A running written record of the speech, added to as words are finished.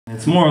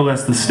It's more or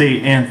less the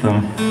state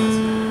anthem,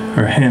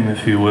 or hymn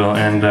if you will,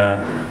 and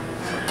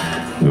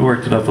we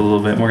worked it up a little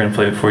bit and we're going to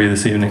play it for you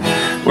this evening.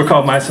 We're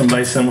called Son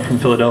Bison, we're from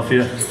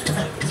Philadelphia.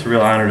 It's a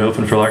real honor to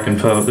open for Larkin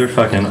Poe. They're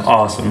fucking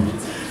awesome.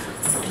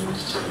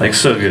 Like,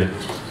 so good.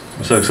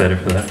 I'm so excited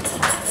for that.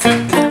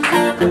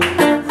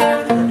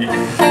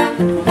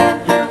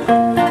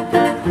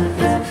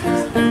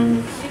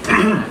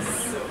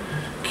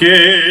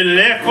 Qué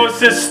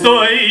lejos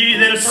estoy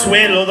del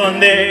suelo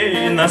donde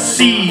he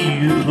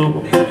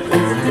nacido.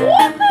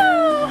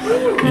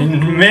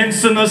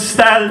 Inmensa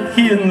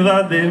nostalgia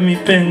invade mi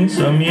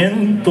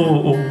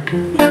pensamiento.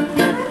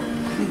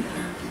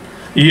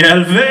 Y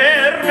al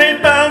verme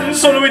tan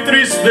solo y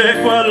triste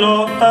cual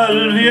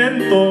al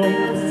viento,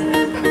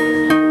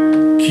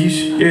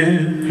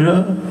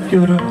 quisiera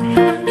llorar,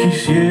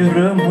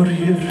 quisiera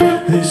morir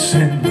de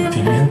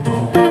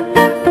sentimiento.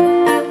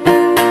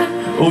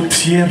 Oh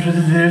tierra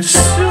del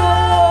sol,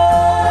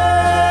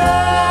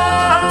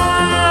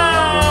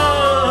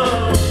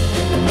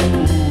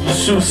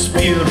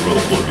 suspiro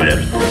por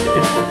verte.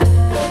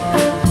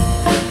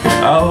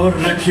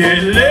 Ahora que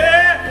lejos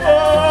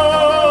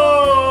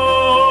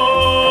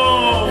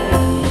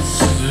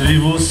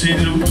vivo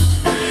sin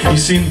luz y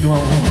sin tu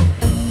amor.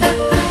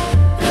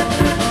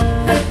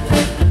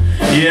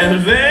 Y al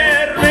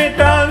verme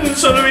tan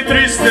solo y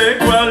triste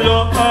cual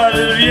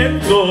al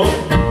viento,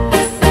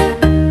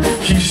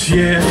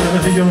 quisiera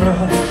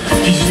llorar,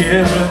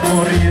 quisiera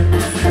morir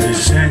de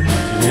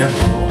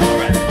sentimiento.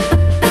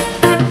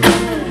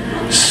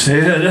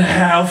 Said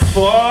how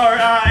far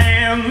I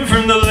am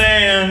from the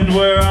land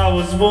where I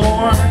was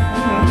born.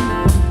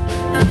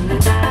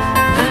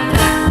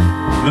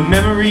 The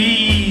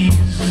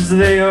memories,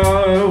 they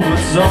are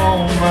what's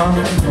on my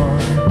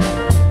mind.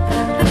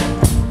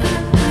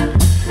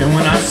 And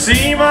when I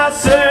see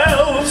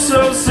myself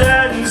so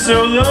sad and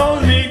so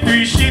lonely,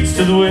 3 sheets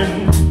to the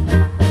wind,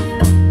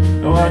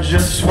 oh, I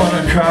just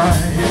wanna cry,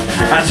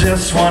 I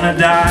just wanna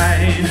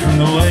die from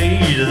the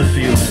weight of the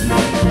feeling.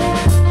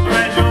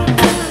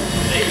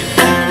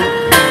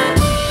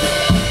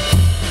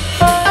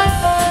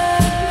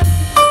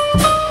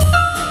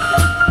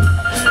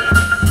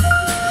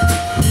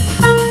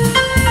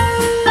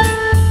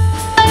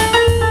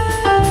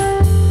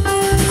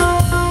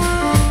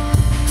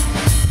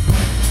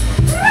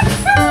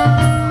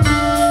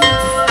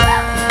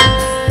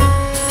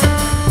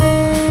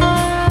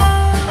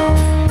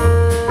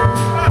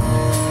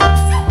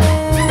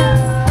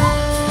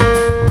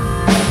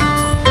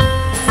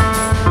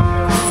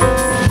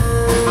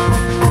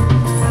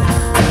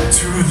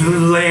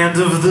 Land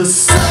of the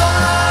sun,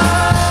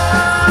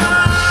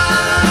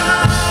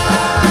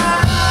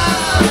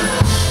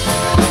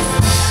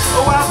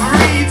 oh, I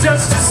breathe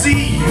just to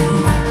see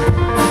you.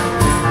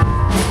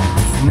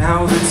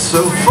 Now that's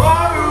so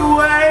far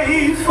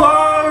away,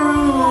 far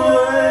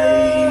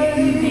away.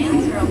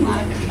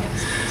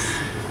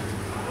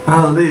 I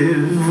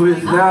live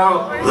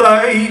without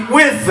light,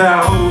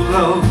 without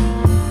love.